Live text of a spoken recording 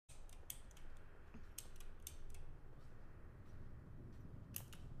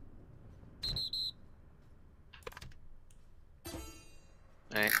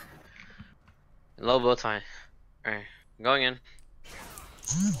Low bow tie. Alright, going in.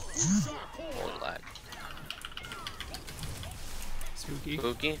 Hold lag. Spooky.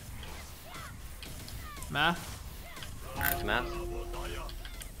 Spooky. Math. It's math.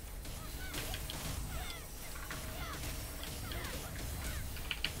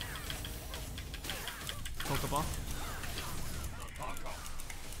 Pokeball.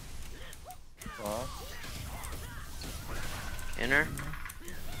 Inner.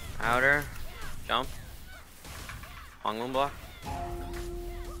 Outer. Jump. Hongmoon block.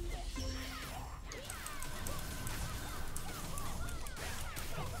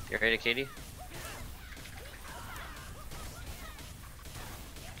 Get ready, Katie.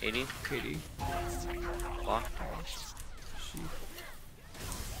 Katie. KD. Block. Sheep.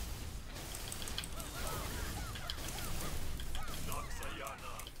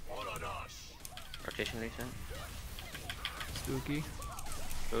 Rotation reset. Spooky.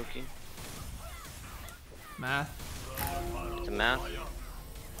 Spooky. Math. It's a math.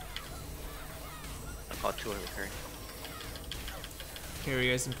 I call 2 recurring. Carry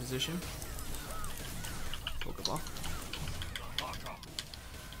guys in position. Pokeball.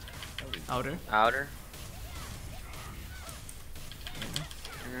 Outer. Outer.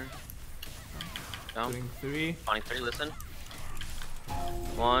 Inner. Jump. Doing 3. Spawning 3, listen.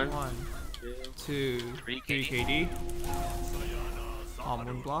 1, 1, 2, 2, 3 3 KD.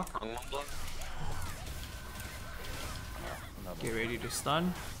 Hongmoon block. Hongmoon block. Get ready to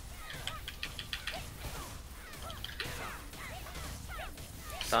stun.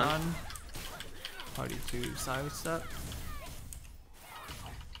 Stun. Party 2 side step.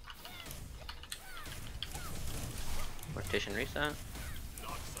 Rotation reset.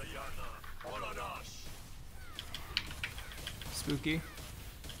 Spooky.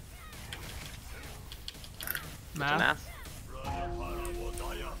 It's a Math. math.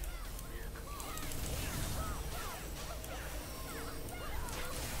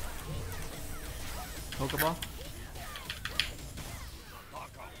 Pokeball.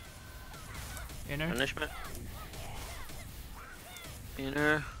 Inner. Punishment.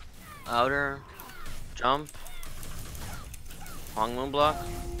 Inner. Outer. Jump. Hongmoon block.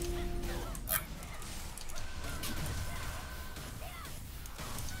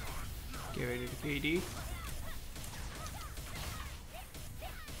 Get ready to KD.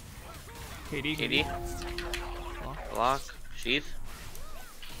 KD. KD. Block. Block. Sheath.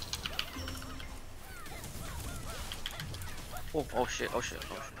 Oh shit, oh shit,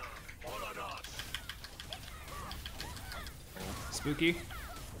 oh shit. Spooky.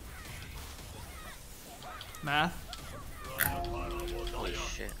 Math. Holy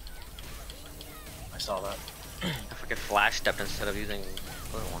shit. I saw that. I forget flash stepped instead of using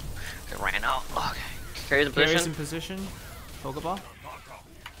the other one. It ran out. Okay. Carries in Carries position. in position. Pokeball.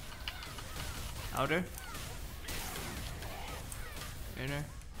 Outer. Inner.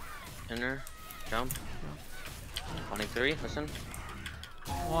 Inner. Jump. 23, listen.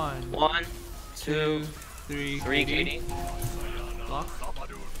 1, 1, 2, 3 3 KD. KD. Block.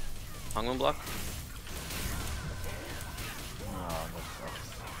 Hongmoon block. Oh, that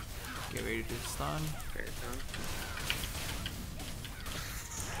sucks. Get ready to stun. Carry down.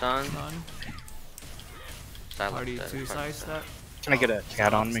 Stun. Stun. Silence. Party dead. 2 side step. Can I get a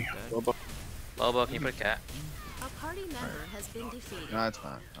cat on me? Dead. Lobo? Lobo, can you put a cat? A party member has been defeated. No, it's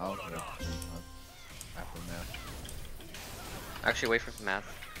fine. I'll do it. After that. Actually, wait for some math.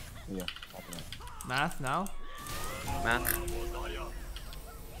 Yeah, after that. Math now. Math.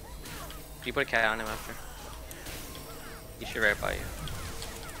 Can you put a cat on him after? He should right by you.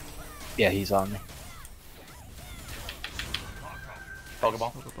 Yeah, he's on me.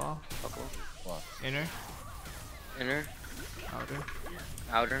 Pokeball. Pokeball. Pokeball. Inner. Inner. Outer.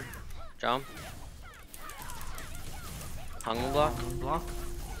 Outer. Jump. Hongmoon block. Hongmoon block.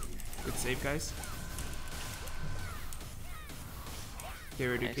 Good save, guys. Get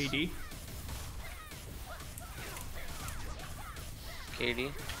ready to Nice. KD.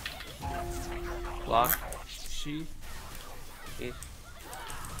 KD. Block. She. Sheath.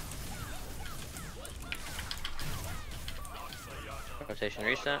 Rotation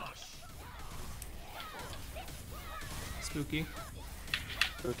reset. Spooky.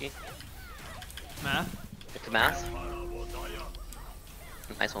 Spooky. Math. It's a math.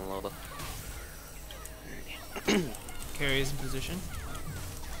 Nice one, Lobo. Carries in position.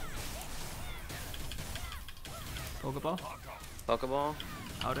 Pokeball. Pokeball.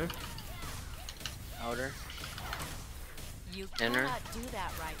 Outer. Outer. You Inner. cannot do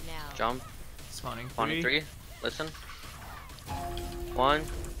that right now. Jump. Spawning 3. Spawning 3. Listen. 1,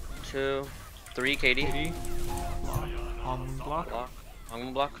 2, 3 KD. KD. Hongmoon block. Block.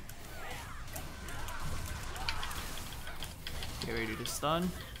 Hongmoon block. Get ready to stun.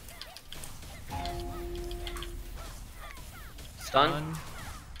 Stun.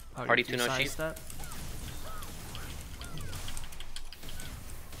 Party 2 no side sheep. step.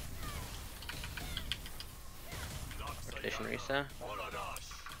 Rotation reset.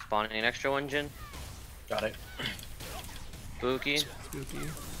 Spawning an extra one, Jin. Got it. Spooky. Spooky.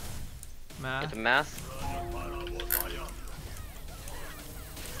 Get Math. the math.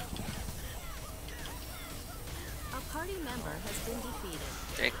 A party member has been defeated.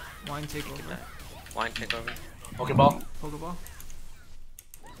 Jake. Wine takeover. Wine takeover. Pokeball. Pokeball.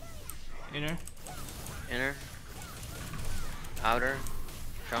 Inner. Inner. Outer.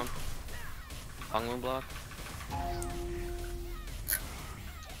 Jump. Hongmoon block.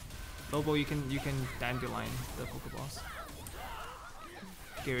 Lobo, you can dandelion the Pokeballs.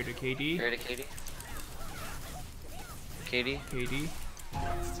 Get rid of KD. Get rid of KD. KD. KD.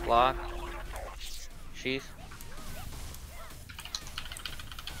 Block. Sheath.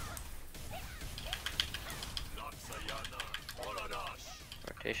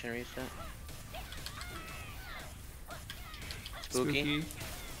 Rotation reset. Spooky.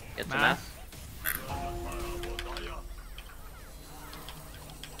 Get the math.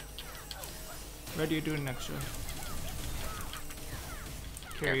 Ready to do an extra.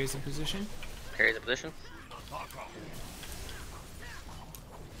 Carry is in position. Carry the position.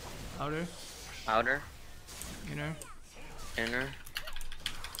 Outer. Outer. Inner. Inner.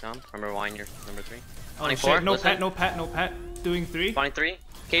 Jump. Remember wine, you're number 3. Oh 24. shit, no listen. pet, no pet, no pet. Doing 3. Spawning 3.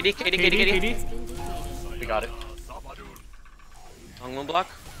 KD, KD, KD, KD. Has KD. been defeated. We got it. Hongmoon block.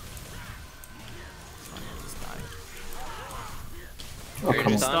 Oh, Carry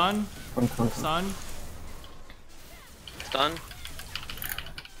come to on. stun. Stun. Stun. Stun.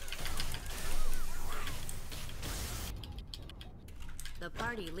 The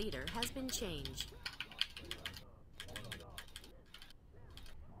party leader has been changed.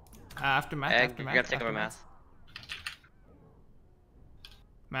 Aftermath. Egg. Aftermath. You gotta take over aftermath.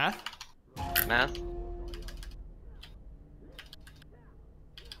 math. Math. Math.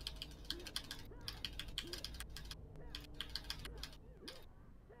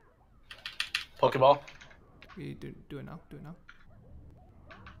 Pokeball. We do it now. Do it now.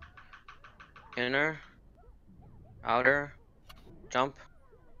 Inner. Outer. Jump.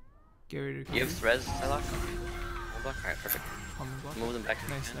 Get rid of Gives res. Psylocke. Alright, perfect. Common block. Move them back.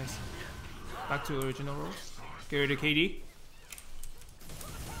 Nice, nice. Back to original roles. Get rid of KD.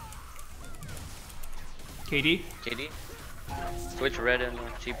 KD. KD. Switch red and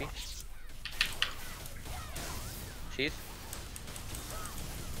cheapy. Sheath.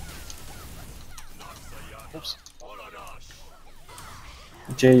 Oops.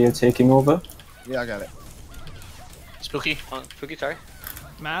 Jay, you're taking over. Yeah, I got it. Spooky. Spooky, sorry.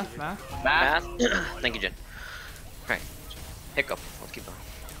 Math. Math. Thank you, Jen. Alright. Hiccup. Let's keep going.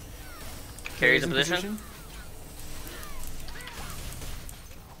 Carries in position.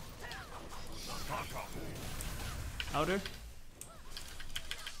 Outer.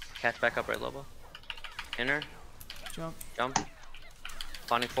 Catch back up, right, Lobo. Inner. Jump. Jump.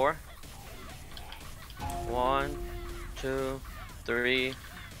 Spawning 4. 1, 2, 3,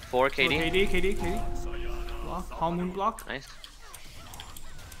 4. KD. KD. Block. Hongmoon block. Nice.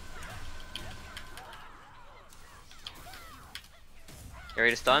 You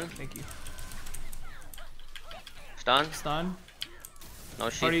ready to stun? Thank you. Stun. Stun. No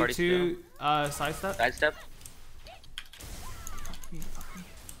sheep. Party 2. Sidestep. Sidestep.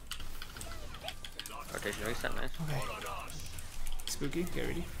 Rotation reset. Nice. Okay. Spooky. Get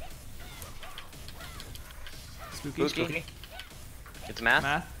ready. Spooky. Spooky. Get the math.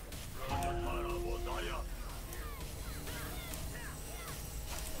 Math.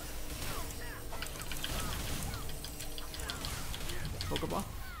 Pokeball.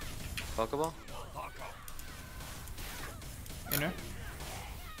 Pokeball. Inner.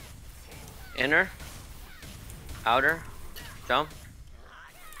 Inner. Outer. Jump.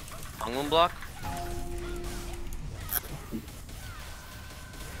 Hongmoon block.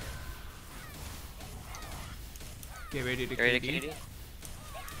 Get ready to Get ready to KD.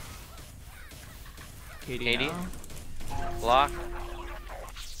 KD. KD. KD. Now. Block.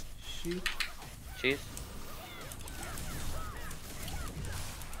 Shoot. Cheese.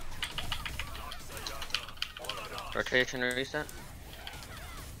 Rotation reset.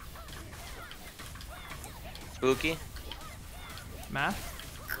 Spooky.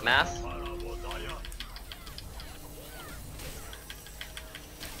 Math. Math.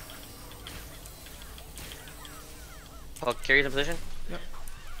 Poke carries in position. Yep.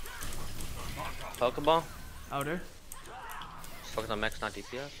 Pokeball. Outer. Just focus on mechs, not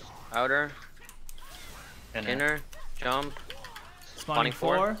DPS. Outer. Inner. Jump. Spawning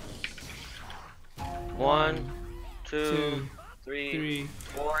 4. 1, 2, 2, 3, 3,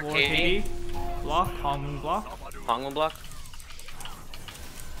 4. 4 KD. KD. Block, Hongmoon block. Hongmoon block.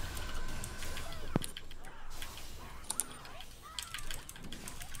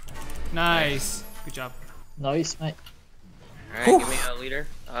 Nice. Good job. Nice, mate. Alright, give me a leader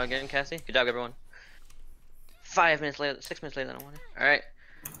again, Cassie. Good job, everyone. 5 minutes later, 6 minutes later, I don't want it. Alright,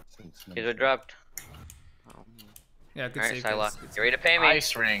 kids are dropped. Yeah, good Alright, save. guys. Psylocke, Good you ready to pay me?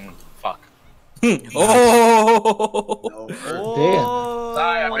 Ice ring. Fuck. Oh! Oh,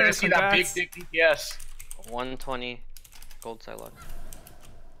 Sorry, I'm gonna see that big congrats. dick DPS. 120 gold Psylocke.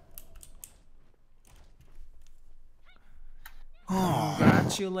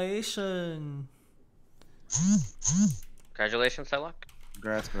 Congratulations. Congratulations, Psylocke.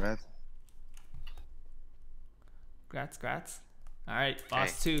 Congrats, congrats. Grats. Alright,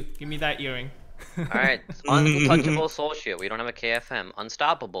 boss 2. Give me that earring. Alright, untouchable soul shield. We don't have a KFM.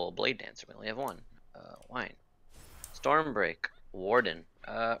 Unstoppable blade dancer. We only have one. Wine. Stormbreak. Warden.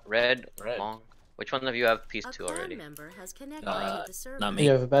 Red. Red. Long. Which one of you have piece A 2 clan already? member has connected to the server. Not You me.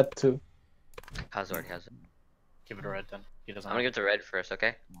 have a bet too. Kazu already has it. Give it a red then. He doesn't. I'm gonna give it to Red first,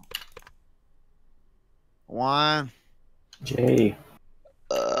 okay? One. Jay.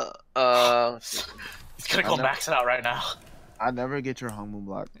 He's gonna go max it out right now. I never get your Hongmoon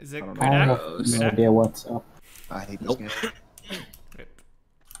block. Is it I don't Red know. I Act? have no idea what's up. I hate this Nope. game. Rip.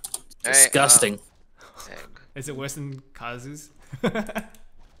 Disgusting. Egg. Is it worse than Kazu's?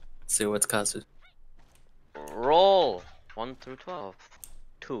 See what's Kazu. Roll 1 through 12.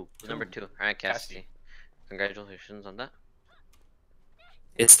 2. Number 2. Alright, Cassie. Congratulations on that.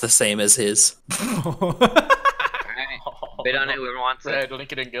 It's the same as his. Alright. Bid on it, whoever wants it. Red,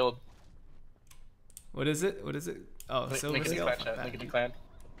 link it in guild. What is it? What is it? Oh, silver Link it in skill. clan chat. Link it in clan.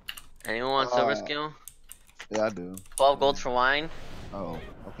 Anyone want silver skill? Yeah, I do. 12 golds for wine. Oh,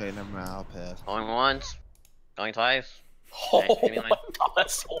 okay, never mind. I'll pass. Going once. Going twice. Oh give me my mine. god,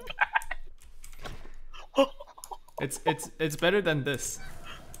 that's so bad. It's better than this.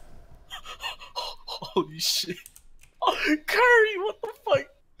 Holy shit. Curry, what the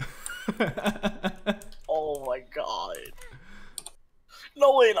fuck? Oh my god.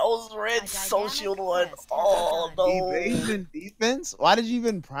 No way, that was red A soul dynamic shield one. quest Oh has no. Evasion defense? Why did you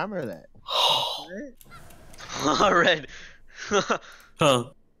even primer that? Red. Huh.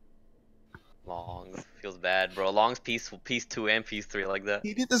 Long. Feels bad, bro. Long's piece 2 and piece 3 like that.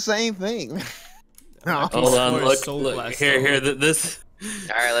 He did the same thing. That Hold piece on, 4 is look, so look. blessed, Here, though. this.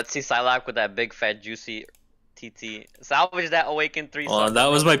 Alright, let's see Psylocke with that big fat juicy TT. Salvage that Awaken 3. Oh, that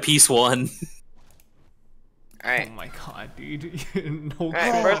was my piece 1. Oh Alright. my god, dude. No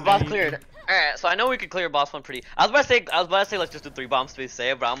Alright, clue first boss anything. cleared. Alright, so I know we could clear boss 1 pretty. I was about to say let's just do 3 bombs to be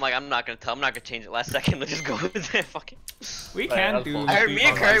safe, but I'm like I'm not gonna change it last second. Let's just go with it. Fuck it. We Right, can that's do. cool. I heard three me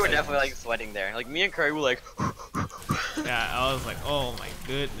and bombs. Curry were definitely like sweating there. Like me and Curry were like Yeah, I was like, oh my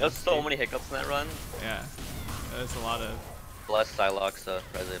goodness. there's so dude. many hiccups in that run. Yeah, there's a lot of. Bless Psylocke's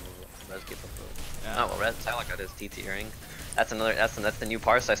res keep up. Yeah. Oh well, Psylocke got his TT ring. That's another. That's the new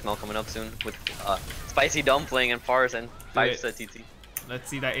Parse I smell coming up soon with spicy dumpling and Parse and 5% TT. Let's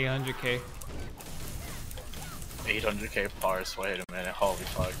see that 800k. 800k pars. Wait a minute. Holy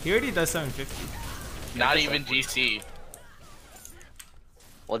fuck. He already does 750. Not even GC.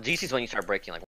 Well, GC's when you start breaking like